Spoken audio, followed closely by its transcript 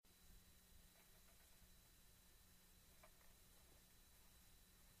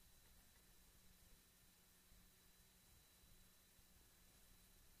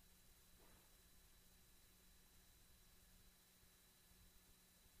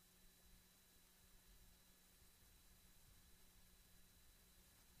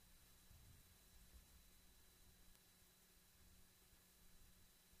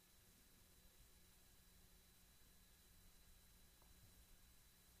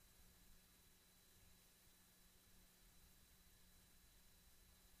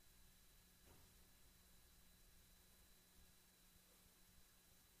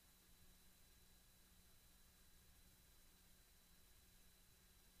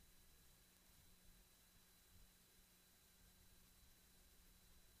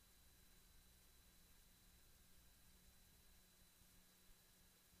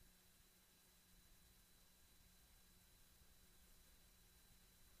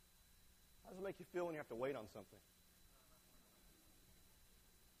make you feel when you have to wait on something?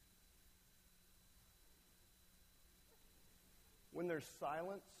 When there's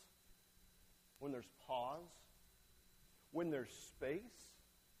silence, when there's pause, when there's space,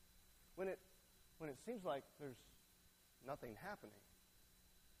 when it seems like there's nothing happening,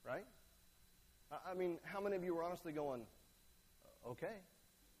 right? I mean, how many of you were honestly going, okay,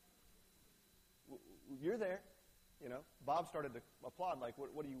 you're there, you know? Bob started to applaud, like,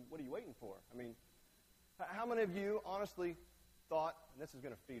 what are you waiting for? I mean, how many of you honestly thought, and this is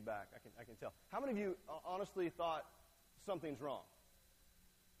going to feed back, I can tell. How many of you honestly thought something's wrong?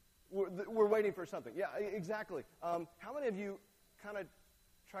 We're waiting for something. Yeah, exactly. How many of you kind of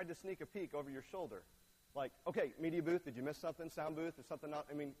tried to sneak a peek over your shoulder? Like, okay, media booth, did you miss something? Sound booth, is something not,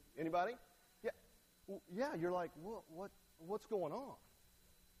 I mean, anybody? Yeah, you're like, what's going on?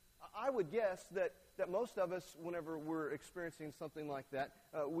 I would guess that most of us, whenever we're experiencing something like that,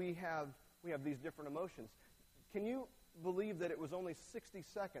 we have these different emotions. Can you believe that it was only 60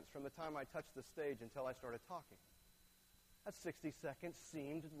 seconds from the time I touched the stage until I started talking? That 60 seconds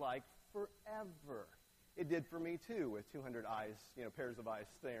seemed like forever. It did for me, too, with 200 eyes, pairs of eyes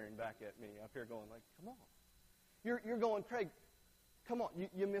staring back at me up here going like, come on. You're going, Craig, come on,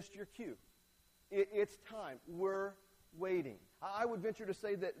 you missed your cue. It's time. We're waiting. I would venture to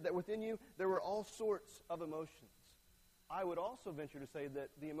say that within you, there were all sorts of emotions. I would also venture to say that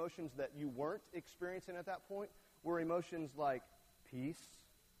the emotions that you weren't experiencing at that point were emotions like peace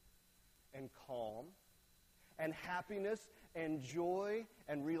and calm and happiness and joy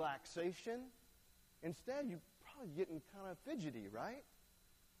and relaxation. Instead, you're probably getting kind of fidgety, right?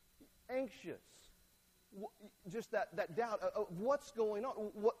 Anxious. Just that doubt of what's going on.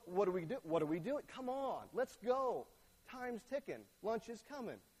 What do we do? What are we doing? Come on, let's go. Time's ticking. Lunch is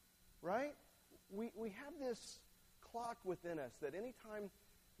coming, right? We have this clock within us that anytime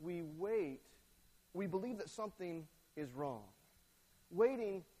we wait, we believe that something is wrong.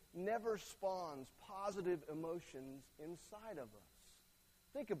 Waiting never spawns positive emotions inside of us.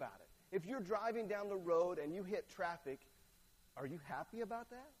 Think about it. If you're driving down the road and you hit traffic, are you happy about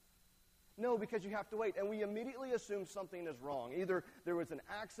that? No, because you have to wait. And we immediately assume something is wrong. Either there was an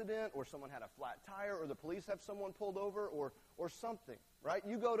accident, or someone had a flat tire, or the police have someone pulled over, or something, right?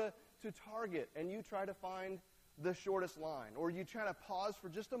 You go to Target and you try to find the shortest line, or you try to pause for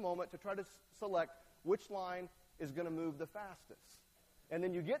just a moment to try to select which line is going to move the fastest. And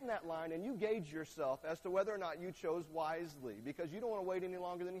then you get in that line and you gauge yourself as to whether or not you chose wisely, because you don't want to wait any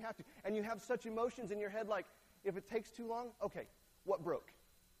longer than you have to. And you have such emotions in your head like, if it takes too long, okay, what broke?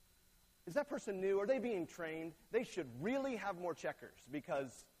 Is that person new? Are they being trained? They should really have more checkers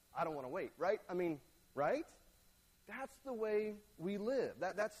because I don't want to wait, right? I mean, right? That's the way we live.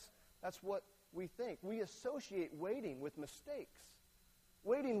 That's what we think. We associate waiting with mistakes,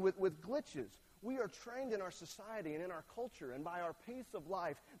 waiting with glitches. We are trained in our society and in our culture and by our pace of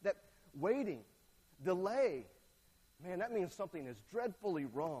life that waiting, delay, man, that means something is dreadfully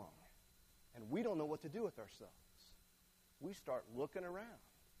wrong. And we don't know what to do with ourselves. We start looking around,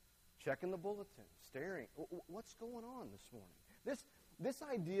 checking the bulletin, staring. What's going on this morning? This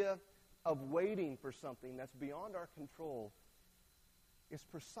idea of waiting for something that's beyond our control is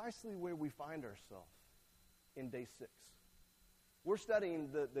precisely where we find ourselves in day 6. We're studying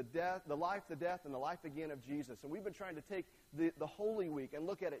the life, the death, and the life again of Jesus. And we've been trying to take the Holy Week and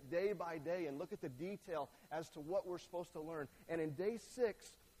look at it day by day and look at the detail as to what we're supposed to learn. And in day 6,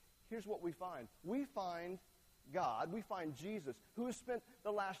 here's what we find. We find God, we find Jesus, who has spent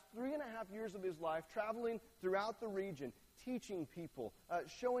the last 3.5 years of his life traveling throughout the region, teaching people,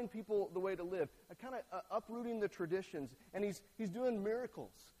 showing people the way to live, kind of uprooting the traditions. And he's doing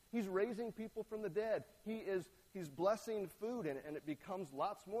miracles. He's raising people from the dead. He's blessing food, and it becomes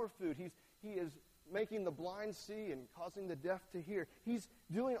lots more food. He is making the blind see and causing the deaf to hear. He's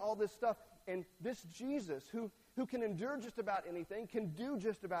doing all this stuff. And this Jesus, who can endure just about anything, can do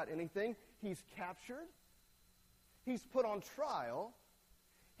just about anything, he's captured, he's put on trial,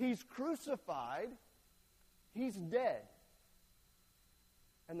 he's crucified, he's dead.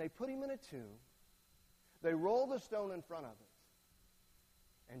 And they put him in a tomb. They roll the stone in front of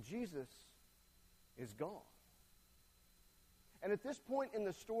it. And Jesus is gone. And at this point in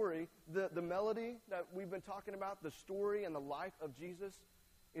the story, the melody that we've been talking about, the story and the life of Jesus,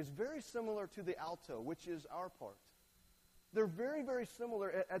 is very similar to the alto, which is our part. They're very, very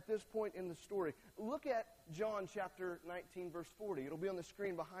similar at this point in the story. Look at John chapter 19, verse 40. It'll be on the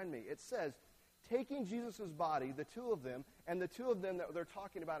screen behind me. It says, taking Jesus' body, the two of them, and the two of them that they're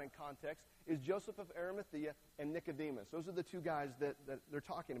talking about in context is Joseph of Arimathea and Nicodemus. Those are the two guys that they're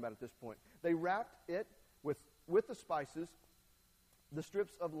talking about at this point. They wrapped it with the spices, the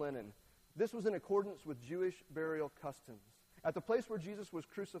strips of linen, This was in accordance with Jewish burial customs. At the place where Jesus was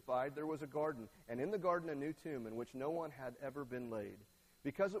crucified, there was a garden, and in the garden a new tomb in which no one had ever been laid.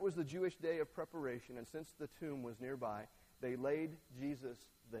 Because it was the Jewish day of preparation, and since the tomb was nearby, they laid Jesus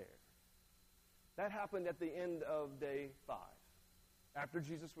there. That happened at the end of day 5, after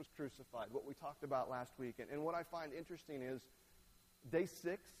Jesus was crucified, what we talked about last week. And what I find interesting is day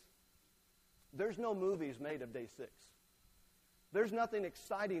 6, there's no movies made of day 6. There's nothing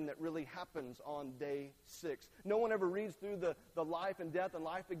exciting that really happens on day 6. No one ever reads through the life and death and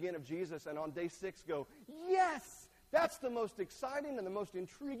life again of Jesus and on day 6 go, yes, that's the most exciting and the most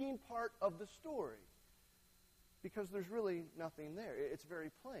intriguing part of the story. Because there's really nothing there. It's very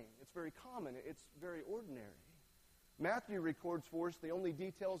plain. It's very common. It's very ordinary. Matthew records for us the only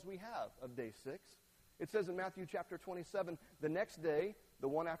details we have of day 6. It says in Matthew chapter 27, the next day, the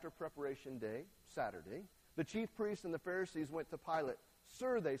one after preparation day, Saturday, the chief priests and the Pharisees went to Pilate.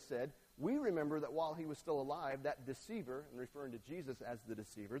 Sir, they said, we remember that while he was still alive, that deceiver, and referring to Jesus as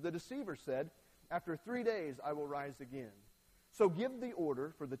the deceiver said, after 3 days I will rise again. So give the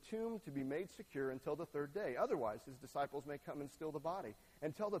order for the tomb to be made secure until the 3rd day. Otherwise, his disciples may come and steal the body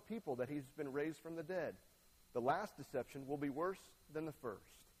and tell the people that he's been raised from the dead. The last deception will be worse than the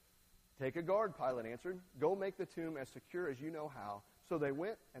first. Take a guard, Pilate answered. Go make the tomb as secure as you know how. So they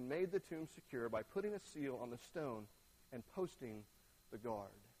went and made the tomb secure by putting a seal on the stone and posting the guard.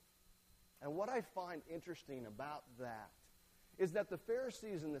 And what I find interesting about that is that the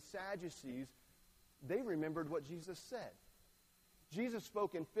Pharisees and the Sadducees, they remembered what Jesus said. Jesus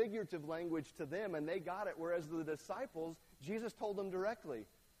spoke in figurative language to them, and they got it, whereas the disciples, Jesus told them directly,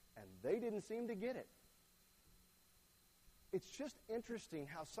 and they didn't seem to get it. It's just interesting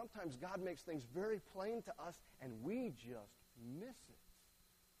how sometimes God makes things very plain to us, and we just miss it.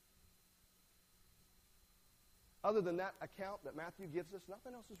 Other than that account that Matthew gives us,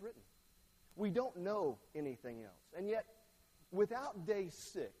 nothing else is written. We don't know anything else. And yet, without day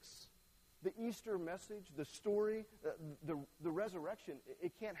 6, the Easter message, the story, the resurrection,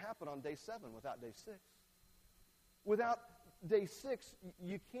 it can't happen on day 7 without day 6. Without day 6,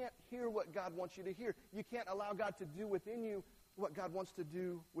 you can't hear what God wants you to hear. You can't allow God to do within you what God wants to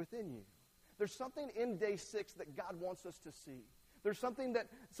do within you. There's something in day 6 that God wants us to see. There's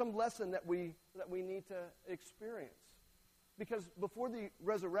some lesson that we need to experience. Because before the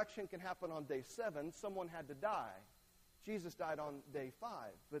resurrection can happen on day 7, someone had to die. Jesus died on day 5.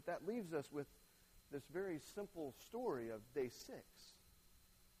 But that leaves us with this very simple story of day 6.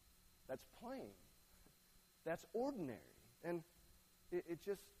 That's plain. That's ordinary. And it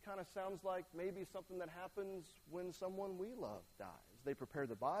just kind of sounds like maybe something that happens when someone we love dies. They prepare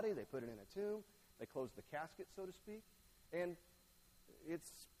the body, they put it in a tomb, they close the casket, so to speak, and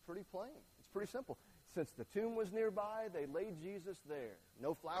it's pretty plain. It's pretty simple. Since the tomb was nearby, they laid Jesus there.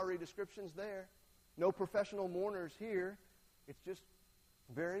 No flowery descriptions there. No professional mourners here. It's just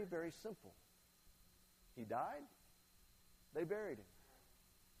very, very simple. He died. They buried him.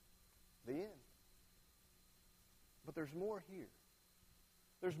 The end. But there's more here.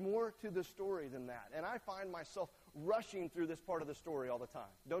 There's more to the story than that. And I find myself rushing through this part of the story all the time.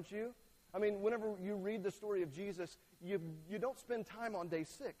 Don't you? I mean, whenever you read the story of Jesus, you don't spend time on day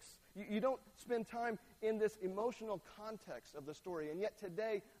 6. You don't spend time in this emotional context of the story. And yet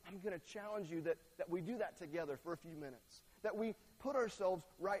today, I'm going to challenge you that we do that together for a few minutes. That we put ourselves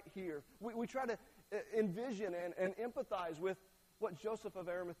right here. We try to envision and empathize with what Joseph of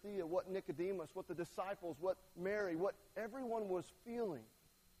Arimathea, what Nicodemus, what the disciples, what Mary, what everyone was feeling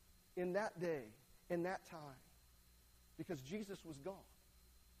in that day, in that time. Because Jesus was gone.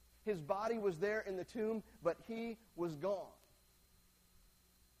 His body was there in the tomb, but he was gone.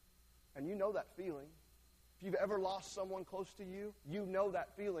 And you know that feeling. If you've ever lost someone close to you, you know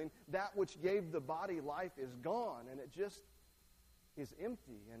that feeling. That which gave the body life is gone, and it just is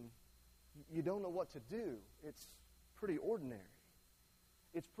empty, and you don't know what to do. It's pretty ordinary.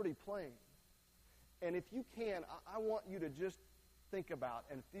 It's pretty plain. And if you can, I want you to just think about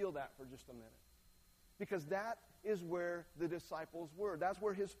and feel that for just a minute. Because that is where the disciples were. That's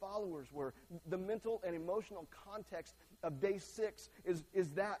where his followers were. The mental and emotional context of day 6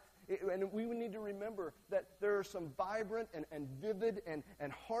 is that. And we need to remember that there are some vibrant and vivid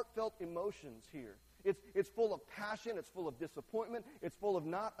and heartfelt emotions here. It's full of passion. It's full of disappointment. It's full of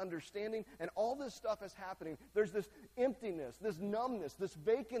not understanding. And all this stuff is happening. There's this emptiness, this numbness, this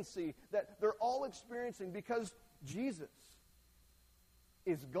vacancy that they're all experiencing because Jesus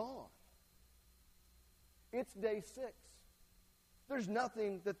is gone. It's day 6. There's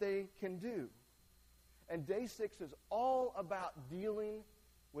nothing that they can do. And day 6 is all about dealing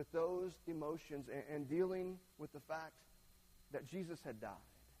with those emotions and dealing with the fact that Jesus had died.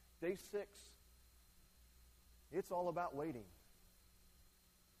 Day 6, it's all about waiting.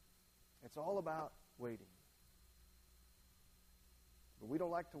 It's all about waiting. But we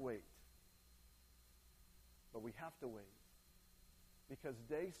don't like to wait. But we have to wait. Because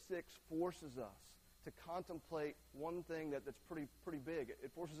day 6 forces us to contemplate one thing that's pretty big.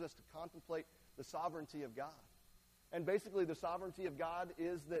 It forces us to contemplate the sovereignty of God. And basically the sovereignty of God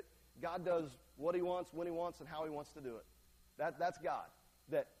is that God does what he wants, when he wants, and how he wants to do it. That's God.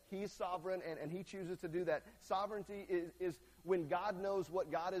 That he's sovereign and he chooses to do that. Sovereignty is when God knows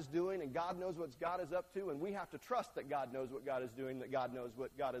what God is doing and God knows what God is up to, and we have to trust that God knows what God is doing, that God knows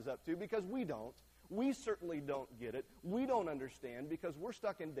what God is up to, because we don't. We certainly don't get it. We don't understand because we're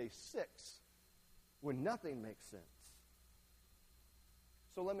stuck in day 6 when nothing makes sense.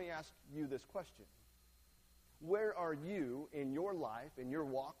 So let me ask you this question. Where are you in your life, in your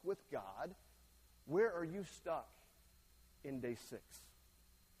walk with God? Where are you stuck in day 6?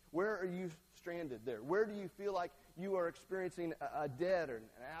 Where are you stranded there? Where do you feel like you are experiencing a dead or an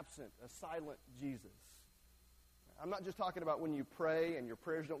absent, a silent Jesus? I'm not just talking about when you pray and your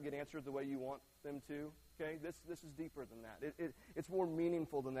prayers don't get answered the way you want them to. Okay, this is deeper than that. It's more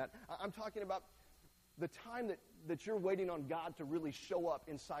meaningful than that. I'm talking about the time that you're waiting on God to really show up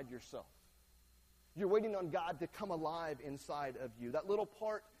inside yourself. You're waiting on God to come alive inside of you. That little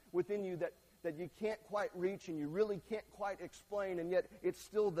part within you that you can't quite reach and you really can't quite explain, and yet it's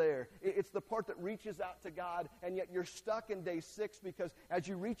still there. It's the part that reaches out to God, and yet you're stuck in day 6 because as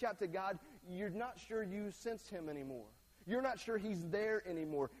you reach out to God, you're not sure you sense him anymore. You're not sure he's there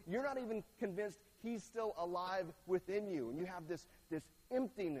anymore. You're not even convinced he's still alive within you, and you have this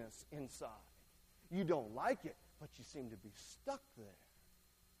emptiness inside. You don't like it, but you seem to be stuck there.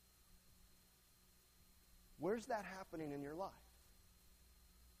 Where's that happening in your life?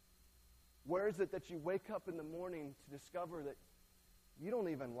 Where is it that you wake up in the morning to discover that you don't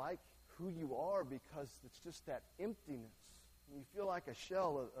even like who you are because it's just that emptiness, and you feel like a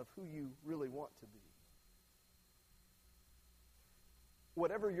shell of who you really want to be?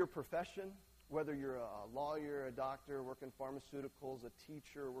 Whatever your profession, whether you're a lawyer, a doctor, work in pharmaceuticals, a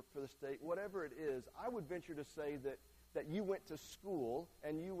teacher, work for the state, whatever it is, I would venture to say that you went to school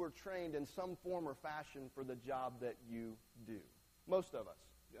and you were trained in some form or fashion for the job that you do. Most of us.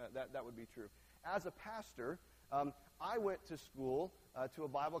 That would be true. As a pastor, I went to school, to a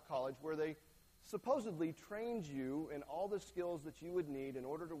Bible college, where they supposedly trained you in all the skills that you would need in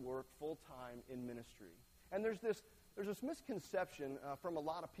order to work full-time in ministry. And there's this misconception from a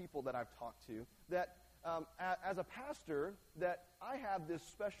lot of people that I've talked to that as a pastor, that I have this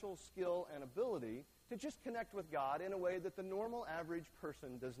special skill and ability to just connect with God in a way that the normal average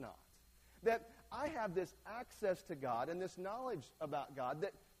person does not. That I have this access to God and this knowledge about God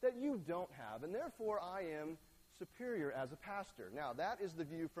that you don't have, and therefore I am superior as a pastor. Now, that is the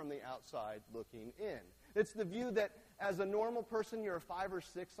view from the outside looking in. It's the view that as a normal person, you're a 5 or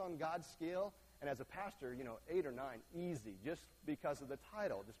 6 on God's scale, and as a pastor, 8 or 9, easy, just because of the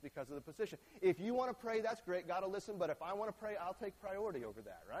title, just because of the position. If you want to pray, that's great, God will listen, but if I want to pray, I'll take priority over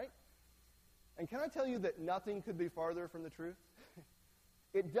that, right? And can I tell you that nothing could be farther from the truth?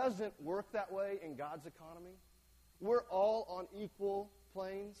 It doesn't work that way in God's economy. We're all on equal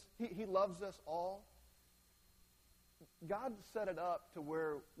planes. He loves us all. God set it up to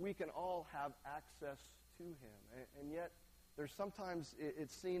where we can all have access to him. And yet, there's sometimes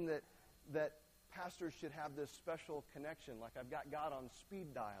it's seen that pastors should have this special connection, like I've got God on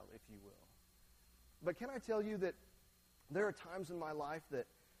speed dial, if you will. But can I tell you that there are times in my life that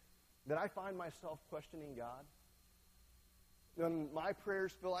I find myself questioning God? When my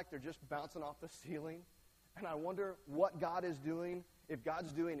prayers feel like they're just bouncing off the ceiling, and I wonder what God is doing, if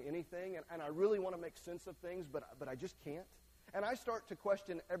God's doing anything, and I really want to make sense of things, but I just can't. And I start to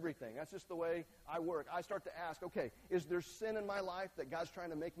question everything. That's just the way I work. I start to ask, okay, is there sin in my life that God's trying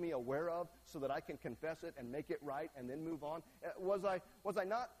to make me aware of so that I can confess it and make it right and then move on? Was I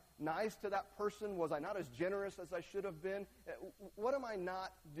not nice to that person? Was I not as generous as I should have been? What am I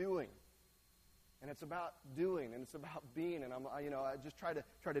not doing? And it's about doing, and it's about being, and I just try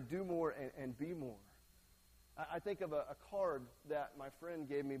to do more and be more. I think of a card that my friend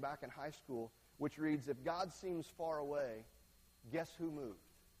gave me back in high school, which reads, "If God seems far away, guess who moved?"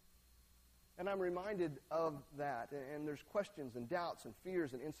 And I'm reminded of that, and there's questions and doubts and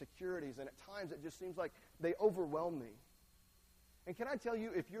fears and insecurities, and at times it just seems like they overwhelm me. And can I tell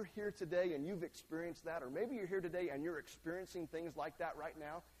you, if you're here today and you've experienced that, or maybe you're here today and you're experiencing things like that right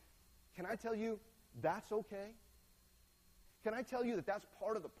now, can I tell you that's okay? Can I tell you that that's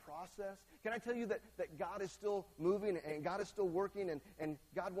part of the process? Can I tell you that God is still moving and God is still working and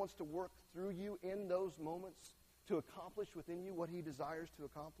God wants to work through you in those moments to accomplish within you what he desires to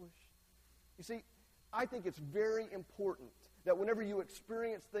accomplish? You see, I think it's very important that whenever you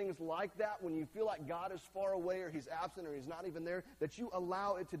experience things like that, when you feel like God is far away or he's absent or he's not even there, that you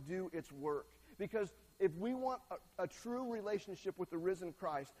allow it to do its work. Because if we want a true relationship with the risen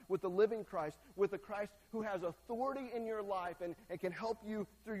Christ, with the living Christ, with the Christ who has authority in your life and can help you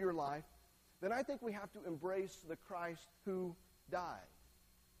through your life, then I think we have to embrace the Christ who died.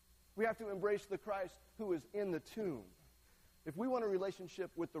 We have to embrace the Christ who is in the tomb. If we want a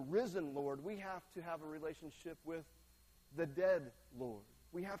relationship with the risen Lord, we have to have a relationship with the dead Lord.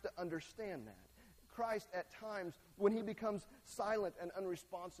 We have to understand that. Christ, at times, when he becomes silent and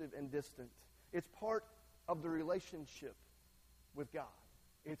unresponsive and distant, it's part of the relationship with God.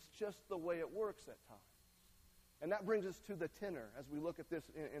 It's just the way it works at times. And that brings us to the tenor as we look at this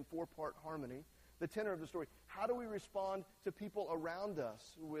in four-part harmony. The tenor of the story. How do we respond to people around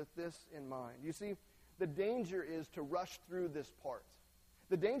us with this in mind? You see, the danger is to rush through this part.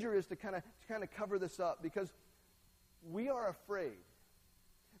 The danger is to kind of cover this up because we are afraid.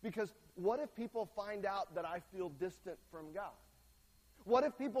 Because what if people find out that I feel distant from God? What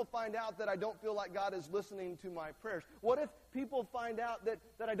if people find out that I don't feel like God is listening to my prayers? What if people find out that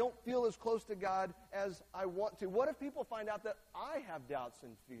I don't feel as close to God as I want to? What if people find out that I have doubts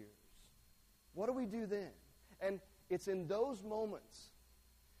and fears? What do we do then? And it's in those moments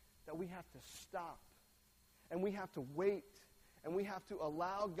that we have to stop and we have to wait and we have to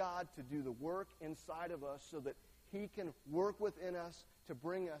allow God to do the work inside of us so that he can work within us to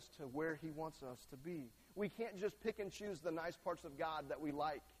bring us to where he wants us to be. We can't just pick and choose the nice parts of God that we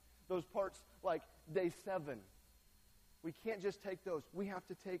like. Those parts like day 7. We can't just take those. We have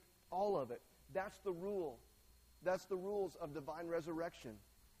to take all of it. That's the rule. That's the rules of divine resurrection.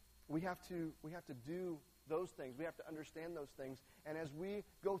 We have to do those things. We have to understand those things. And as we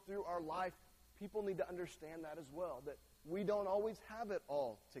go through our life, people need to understand that as well, that we don't always have it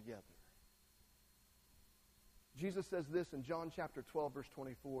all together. Jesus says this in John chapter 12, verse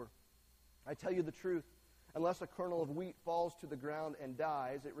 24. I tell you the truth, unless a kernel of wheat falls to the ground and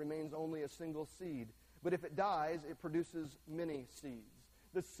dies, it remains only a single seed. But if it dies, it produces many seeds.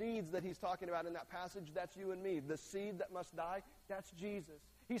 The seeds that he's talking about in that passage, that's you and me. The seed that must die, that's Jesus.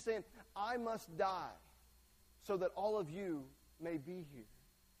 He's saying, I must die so that all of you may be here.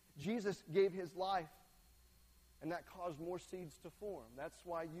 Jesus gave his life, and that caused more seeds to form. That's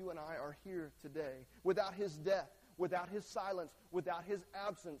why you and I are here today. Without his death, without his silence, without his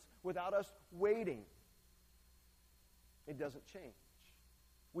absence, without us waiting, it doesn't change.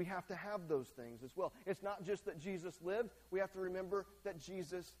 We have to have those things as well. It's not just that Jesus lived. We have to remember that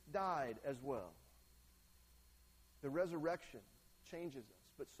Jesus died as well. The resurrection changes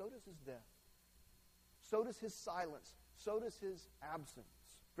us, but so does his death. So does his silence. So does his absence.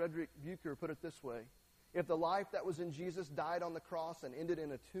 Frederick Buechner put it this way. If the life that was in Jesus died on the cross and ended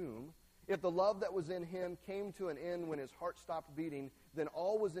in a tomb, if the love that was in him came to an end when his heart stopped beating, then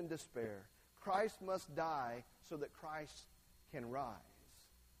all was in despair. Christ must die so that Christ can rise.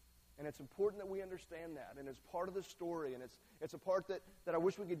 And it's important that we understand that. And it's part of the story. And it's a part that I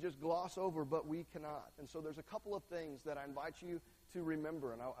wish we could just gloss over, but we cannot. And so there's a couple of things that I invite you to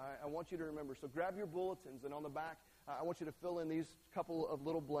remember. And I want you to remember. So grab your bulletins. And on the back, I want you to fill in these couple of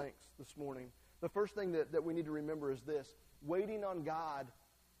little blanks this morning. The first thing that we need to remember is this. Waiting on God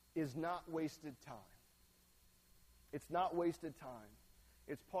is not wasted time. It's not wasted time.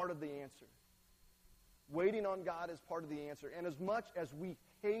 It's part of the answer. Waiting on God is part of the answer. And as much as we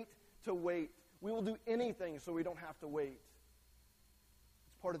hate to wait, we will do anything so we don't have to wait.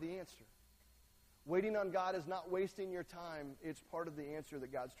 It's part of the answer. Waiting on God is not wasting your time. It's part of the answer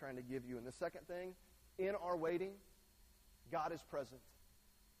that God's trying to give you. And the second thing, in our waiting, God is present.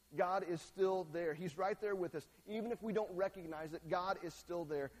 God is still there. He's right there with us. Even if we don't recognize it, God is still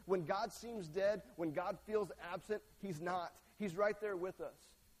there. When God seems dead, when God feels absent, he's not. He's right there with us,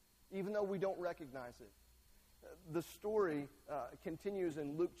 even though we don't recognize it. The story continues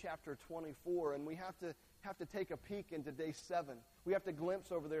in Luke chapter 24, and we have to take a peek into day 7. We have to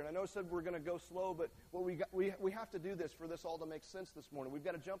glimpse over there. And I know I said we're going to go slow, but we have to do this for this all to make sense this morning. We've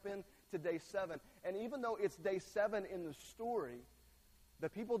got to jump in to day 7. And even though it's day 7 in the story, the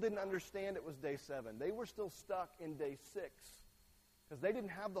people didn't understand it was day 7. They were still stuck in day 6 because they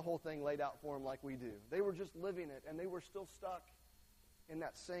didn't have the whole thing laid out for them like we do. They were just living it, and they were still stuck in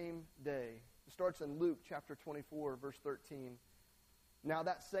that same day. It starts in Luke chapter 24, verse 13. Now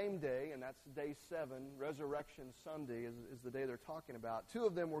that same day, and that's day 7, Resurrection Sunday is the day they're talking about, 2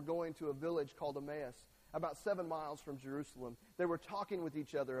 of them were going to a village called Emmaus, about 7 miles from Jerusalem. They were talking with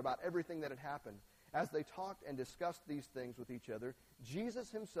each other about everything that had happened. As they talked and discussed these things with each other,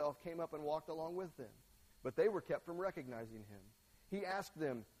 Jesus himself came up and walked along with them. but they were kept from recognizing him. He asked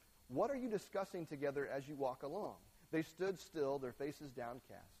them, "What are you discussing together as you walk along?" They stood still, their faces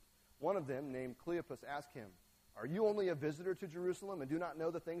downcast. One of them, named Cleopas, asked him, "Are you only a visitor to Jerusalem and do not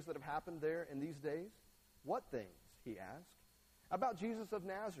know the things that have happened there in these days?" "What things?" he asked. "About Jesus of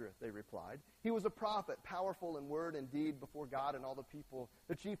Nazareth," they replied. "He was a prophet, powerful in word and deed before God and all the people.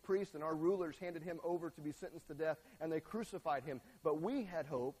 The chief priests and our rulers handed him over to be sentenced to death, and they crucified him. But we had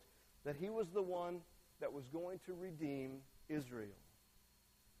hoped that he was the one that was going to redeem Israel."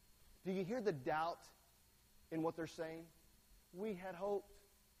 Do you hear the doubt in what they're saying? We had hoped.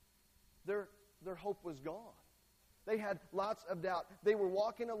 Their hope was gone. They had lots of doubt. They were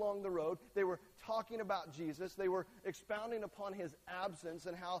walking along the road. They were talking about Jesus. They were expounding upon his absence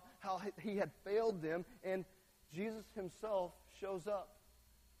and how he had failed them. And Jesus himself shows up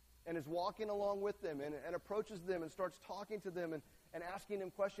and is walking along with them and approaches them and starts talking to them and asking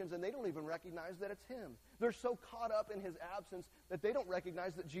them questions, and they don't even recognize that it's him. They're so caught up in his absence that they don't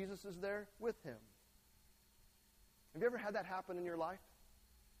recognize that Jesus is there with him. Have you ever had that happen in your life?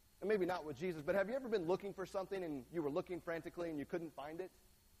 And maybe not with Jesus, but have you ever been looking for something and you were looking frantically and you couldn't find it?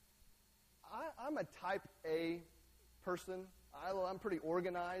 I'm a type A person. I'm pretty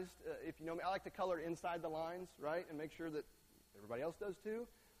organized. If you know me, I like to color inside the lines, right, and make sure that everybody else does too.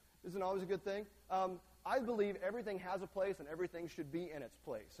 Isn't always a good thing. I believe everything has a place and everything should be in its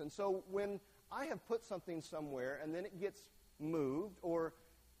place. And so when I have put something somewhere and then it gets moved, or,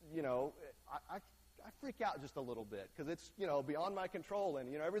 I freak out just a little bit because it's, beyond my control,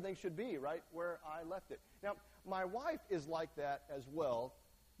 and, everything should be right where I left it. Now, my wife is like that as well,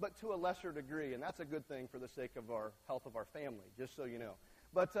 but to a lesser degree, and that's a good thing for the sake of our health of our family, just so you know.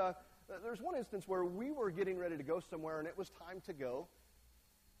 But there's one instance where we were getting ready to go somewhere, and it was time to go.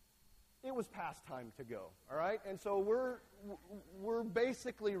 It was past time to go, all right? And so we're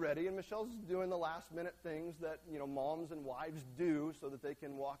basically ready, and Michelle's doing the last-minute things that, moms and wives do so that they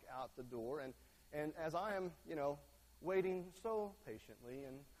can walk out the door. And as I am, waiting so patiently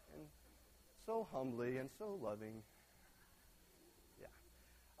and so humbly and so loving,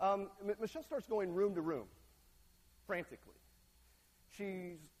 Michelle starts going room to room, frantically.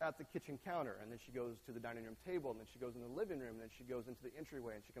 She's at the kitchen counter, and then she goes to the dining room table, and then she goes in the living room, and then she goes into the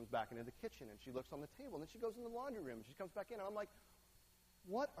entryway, and she comes back into the kitchen, and she looks on the table, and then she goes in the laundry room, and she comes back in, and I'm like,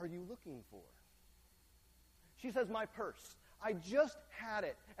 "What are you looking for?" She says, "My purse. I just had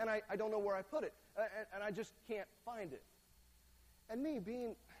it, and I don't know where I put it, and I just can't find it." And me,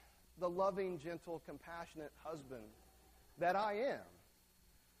 being the loving, gentle, compassionate husband that I am,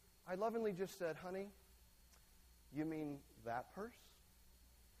 I lovingly just said, "Honey, you mean that purse?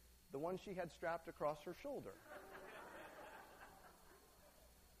 The one she had strapped across her shoulder."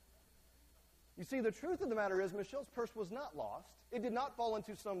 You see, the truth of the matter is Michelle's purse was not lost. It did not fall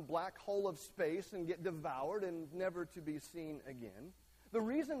into some black hole of space and get devoured and never to be seen again. The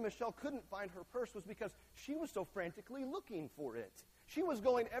reason Michelle couldn't find her purse was because she was so frantically looking for it. She was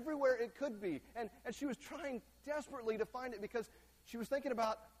going everywhere it could be, and she was trying desperately to find it because she was thinking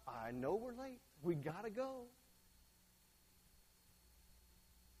about, "I know we're late. We got to go."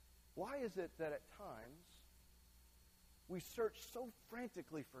 Why is it that at times we search so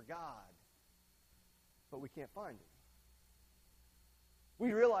frantically for God, but we can't find Him?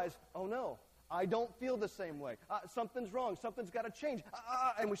 We realize, "Oh no, I don't feel the same way. Something's wrong. Something's got to change."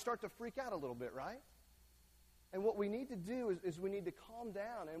 And we start to freak out a little bit, right? And what we need to do is we need to calm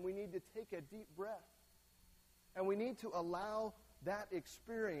down, and we need to take a deep breath. And we need to allow that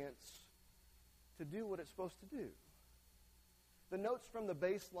experience to do what it's supposed to do. The notes from the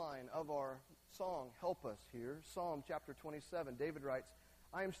bass line of our song help us here. Psalm chapter 27, David writes,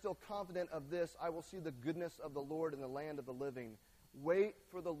 "I am still confident of this. I will see the goodness of the Lord in the land of the living. Wait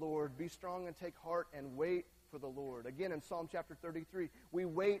for the Lord. Be strong and take heart and wait for the Lord." Again, in Psalm chapter 33, we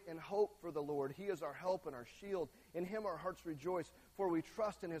wait and hope for the Lord. He is our help and our shield. In Him our hearts rejoice, for we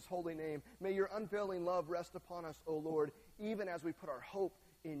trust in His holy name. May your unfailing love rest upon us, O Lord, even as we put our hope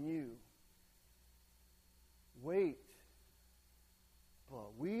in you. Wait.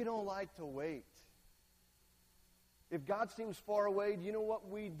 But we don't like to wait. If God seems far away, do you know what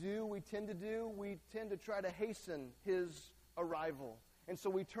we do? We tend to try to hasten His arrival. And so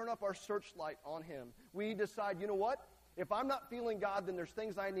we turn up our searchlight on Him. We decide, you know what? If I'm not feeling God, then there's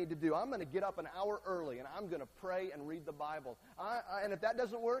things I need to do. I'm going to get up an hour early, and I'm going to pray and read the Bible. And if that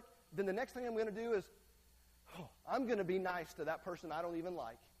doesn't work, then the next thing I'm going to do is, I'm going to be nice to that person I don't even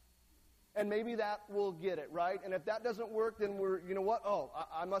like. And maybe that will get it, right? And if that doesn't work, then you know what?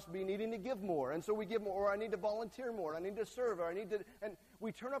 I must be needing to give more. And so we give more, or I need to volunteer more, I need to serve, or I need to, and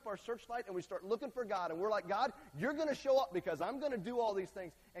we turn up our searchlight and we start looking for God. And we're like, "God, you're going to show up because I'm going to do all these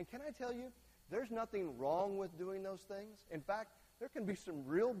things." And can I tell you, There's nothing wrong with doing those things. In fact, there can be some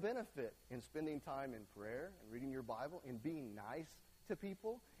real benefit in spending time in prayer and reading your Bible and being nice to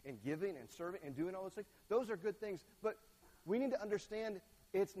people and giving and serving and doing all those things. Those are good things. But we need to understand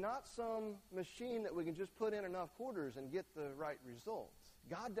it's not some machine that we can just put in enough quarters and get the right results.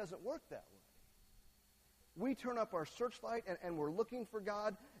 God doesn't work that way. We turn up our searchlight and we're looking for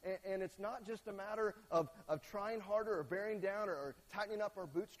God, and it's not just a matter of trying harder or bearing down or tightening up our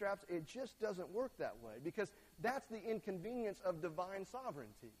bootstraps. It just doesn't work that way, because that's the inconvenience of divine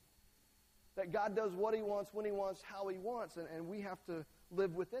sovereignty. That God does what he wants, when he wants, how he wants, and we have to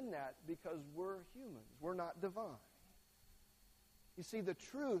live within that because we're humans. We're not divine. You see, the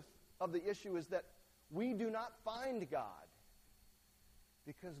truth of the issue is that we do not find God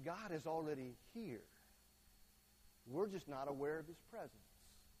because God is already here. We're just not aware of his presence.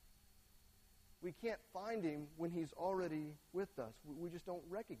 We can't find him when he's already with us. We just don't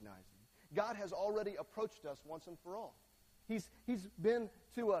recognize him. God has already approached us once and for all. He's been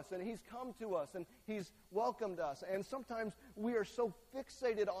to us, and he's come to us, and he's welcomed us. And sometimes we are so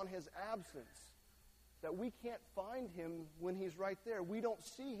fixated on his absence that we can't find him when he's right there. We don't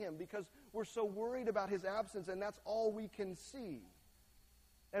see him because we're so worried about his absence, and that's all we can see.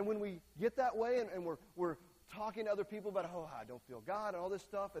 And when we get that way and we're talking to other people about, I don't feel God and all this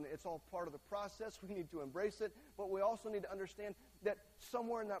stuff, and it's all part of the process. We need to embrace it. But we also need to understand that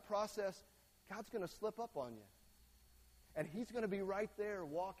somewhere in that process, God's going to slip up on you. And he's going to be right there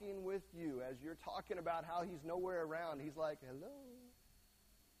walking with you as you're talking about how he's nowhere around. He's like, hello.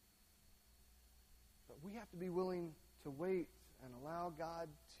 But we have to be willing to wait and allow God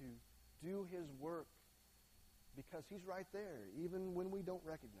to do his work because he's right there, even when we don't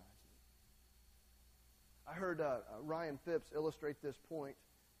recognize him. I heard Ryan Phipps illustrate this point,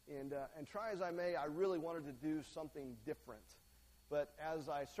 and try as I may, I really wanted to do something different. But as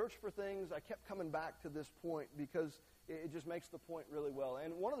I searched for things, I kept coming back to this point because it just makes the point really well.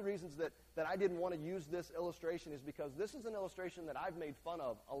 And one of the reasons that I didn't want to use this illustration is because this is an illustration that I've made fun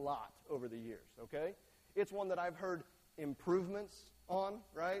of a lot over the years, okay? It's one that I've heard improvements on,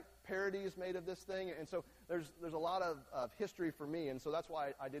 right? Parodies made of this thing. And so there's a lot of history for me, and so that's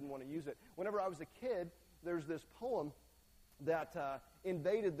why I didn't want to use it. Whenever I was a kid, there's this poem that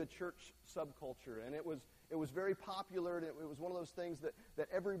invaded the church subculture, and it was very popular, and it was one of those things that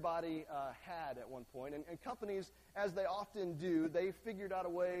everybody had at one point. And companies, as they often do, they figured out a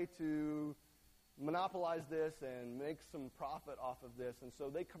way to monopolize this and make some profit off of this, and so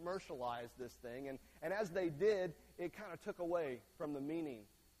they commercialized this thing. And as they did, it kind of took away from the meaning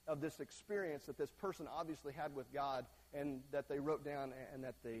of this experience that this person obviously had with God and that they wrote down and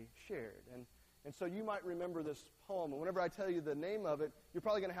that they shared. And so you might remember this poem, and whenever I tell you the name of it, you're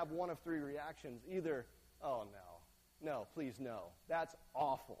probably going to have one of three reactions. Either, oh, no, please no, that's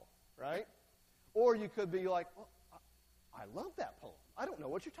awful, right? Or you could be like, well, I love that poem. I don't know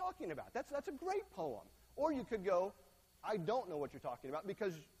what you're talking about. That's a great poem. Or you could go, I don't know what you're talking about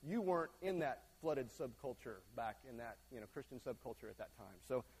because you weren't in that flooded subculture back in that Christian subculture at that time.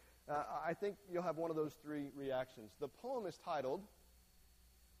 So I think you'll have one of those three reactions. The poem is titled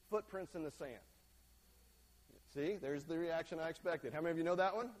Footprints in the Sand. See, there's the reaction I expected. How many of you know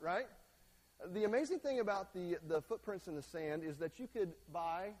that one, right? The amazing thing about the Footprints in the Sand is that you could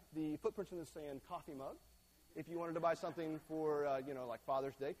buy the Footprints in the Sand coffee mug if you wanted to buy something for, like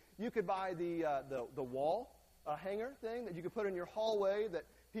Father's Day. You could buy the wall hanger thing that you could put in your hallway that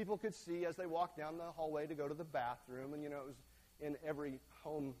people could see as they walked down the hallway to go to the bathroom. And, it was in every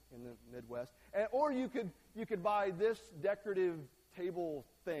home in the Midwest. Or you could buy this decorative table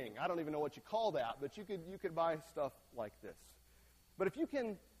thing. I don't even know what you call that, but you could buy stuff like this. But if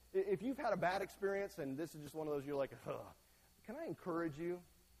you've had a bad experience and this is just one of those you're like, can I encourage you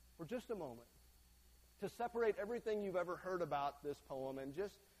for just a moment to separate everything you've ever heard about this poem and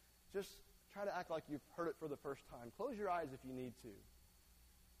just try to act like you've heard it for the first time. Close your eyes if you need to.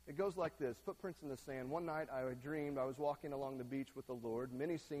 It goes like this, Footprints in the Sand. One night I dreamed I was walking along the beach with the Lord.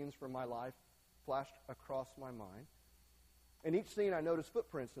 Many scenes from my life flashed across my mind. In each scene, I noticed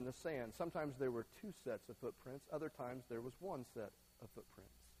footprints in the sand. Sometimes there were two sets of footprints. Other times, there was one set of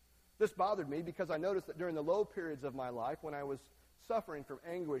footprints. This bothered me because I noticed that during the low periods of my life, when I was suffering from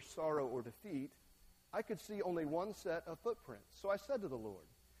anguish, sorrow, or defeat, I could see only one set of footprints. So I said to the Lord,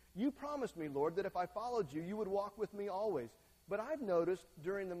 you promised me, Lord, that if I followed you, you would walk with me always. But I've noticed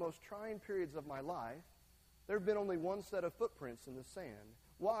during the most trying periods of my life, there have been only one set of footprints in the sand.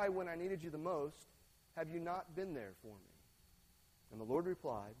 Why, when I needed you the most, have you not been there for me? And the Lord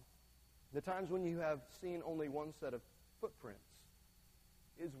replied, the times when you have seen only one set of footprints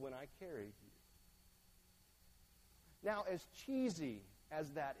is when I carried you. Now, as cheesy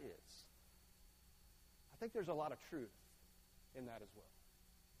as that is, think there's a lot of truth in that as well.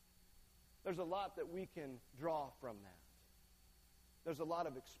 There's a lot that we can draw from that. There's a lot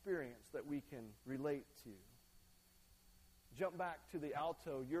of experience that we can relate to. Jump back to the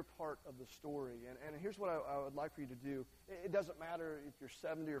alto, your part of the story. And here's what I would like for you to do. It doesn't matter if you're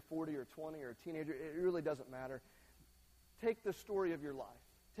 70 or 40 or 20 or a teenager. It really doesn't matter. Take the story of your life.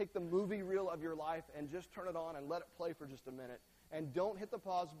 Take the movie reel of your life and just turn it on and let it play for just a minute. And don't hit the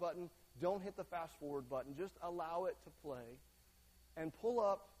pause button. Don't hit the fast forward button. Just allow it to play. And pull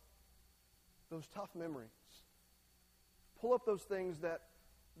up those tough memories. Pull up those things that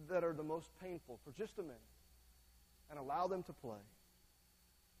are the most painful for just a minute. And allow them to play.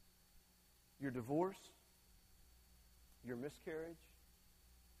 Your divorce, your miscarriage,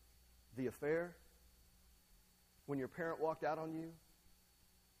 the affair, when your parent walked out on you,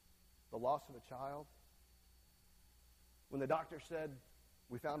 the loss of a child, when the doctor said,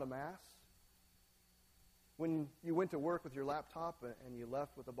 we found a mass, when you went to work with your laptop and you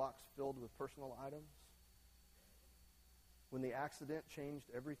left with a box filled with personal items, when the accident changed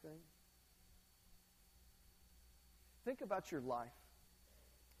everything. Think about your life.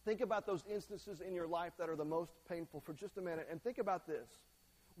 Think about those instances in your life that are the most painful for just a minute. And think about this.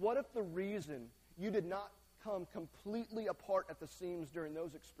 What if the reason you did not come completely apart at the seams during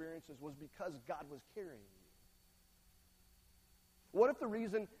those experiences was because God was carrying you? What if the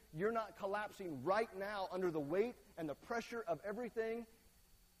reason you're not collapsing right now under the weight and the pressure of everything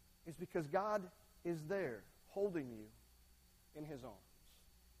is because God is there holding you in His arms?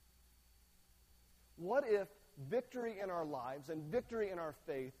 What if victory in our lives and victory in our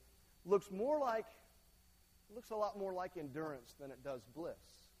faith looks a lot more like endurance than it does bliss?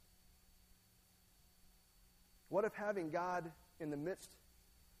 What if having God in the midst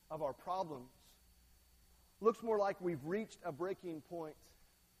of our problems looks more like we've reached a breaking point,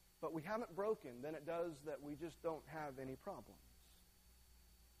 but we haven't broken, than it does that we just don't have any problems?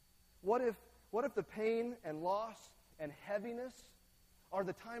 What if the pain and loss and heaviness are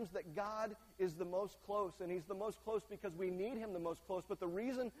the times that God is the most close, and He's the most close because we need Him the most close, but the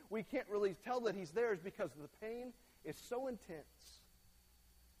reason we can't really tell that He's there is because the pain is so intense?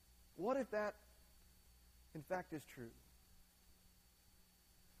 What if that, in fact, is true?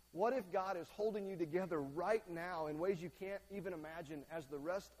 What if God is holding you together right now in ways you can't even imagine as the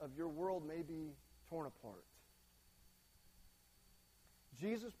rest of your world may be torn apart?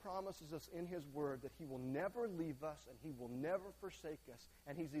 Jesus promises us in His Word that He will never leave us and He will never forsake us.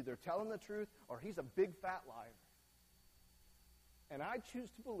 And He's either telling the truth or He's a big fat liar. And I choose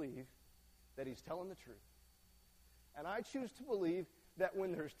to believe that He's telling the truth. And I choose to believe that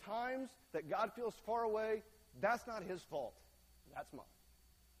when there's times that God feels far away, that's not His fault. That's mine.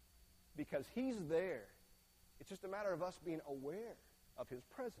 Because He's there. It's just a matter of us being aware of His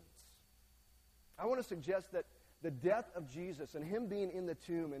presence. I want to suggest that the death of Jesus and Him being in the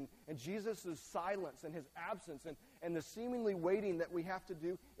tomb and Jesus' silence and His absence and the seemingly waiting that we have to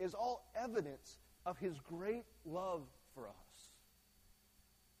do is all evidence of His great love for us.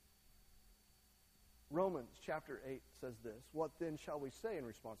 Romans chapter 8 says this, "What then shall we say in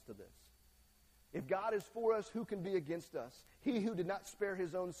response to this? If God is for us, who can be against us? He who did not spare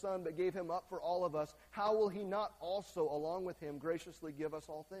His own Son but gave Him up for all of us, how will He not also along with Him graciously give us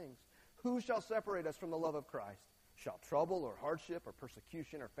all things? Who shall separate us from the love of Christ? Shall trouble or hardship or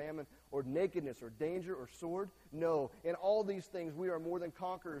persecution or famine or nakedness or danger or sword? No, in all these things we are more than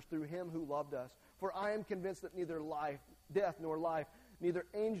conquerors through Him who loved us. For I am convinced that neither death nor life, neither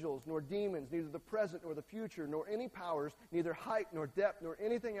angels nor demons, neither the present nor the future, nor any powers, neither height nor depth nor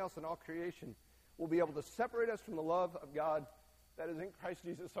anything else in all creation will be able to separate us from the love of God that is in Christ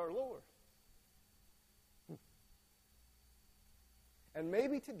Jesus our Lord." And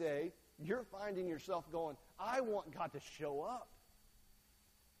maybe today you're finding yourself going, I want God to show up.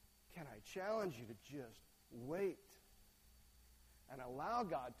 Can I challenge you to just wait and allow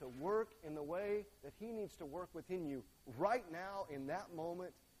God to work in the way that He needs to work within you right now in that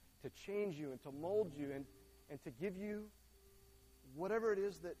moment to change you and to mold you and to give you whatever it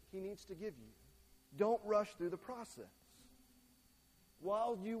is that He needs to give you. Don't rush through the process.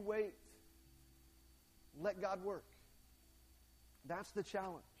 While you wait, let God work. That's the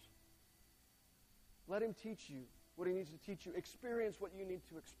challenge. Let Him teach you what He needs to teach you. Experience what you need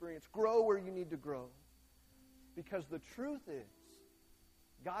to experience. Grow where you need to grow. Because the truth is,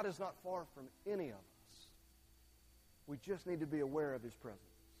 God is not far from any of us. We just need to be aware of His presence.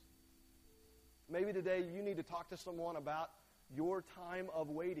 Maybe today you need to talk to someone about your time of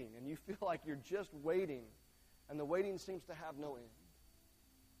waiting, and you feel like you're just waiting, and the waiting seems to have no end.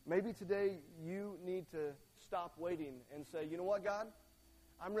 Maybe today you need to stop waiting and say, you know what, God?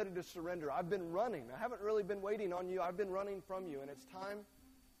 I'm ready to surrender. I've been running. I haven't really been waiting on you. I've been running from you. And it's time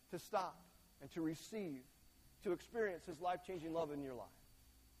to stop and to receive, to experience His life-changing love in your life.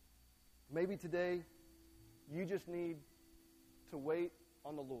 Maybe today you just need to wait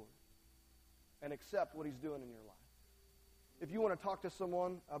on the Lord and accept what He's doing in your life. If you want to talk to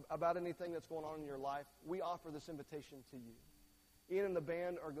someone about anything that's going on in your life, we offer this invitation to you. Ian and the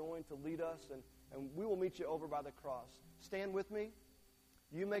band are going to lead us, and we will meet you over by the cross. Stand with me.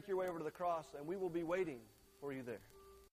 You make your way over to the cross, and we will be waiting for you there.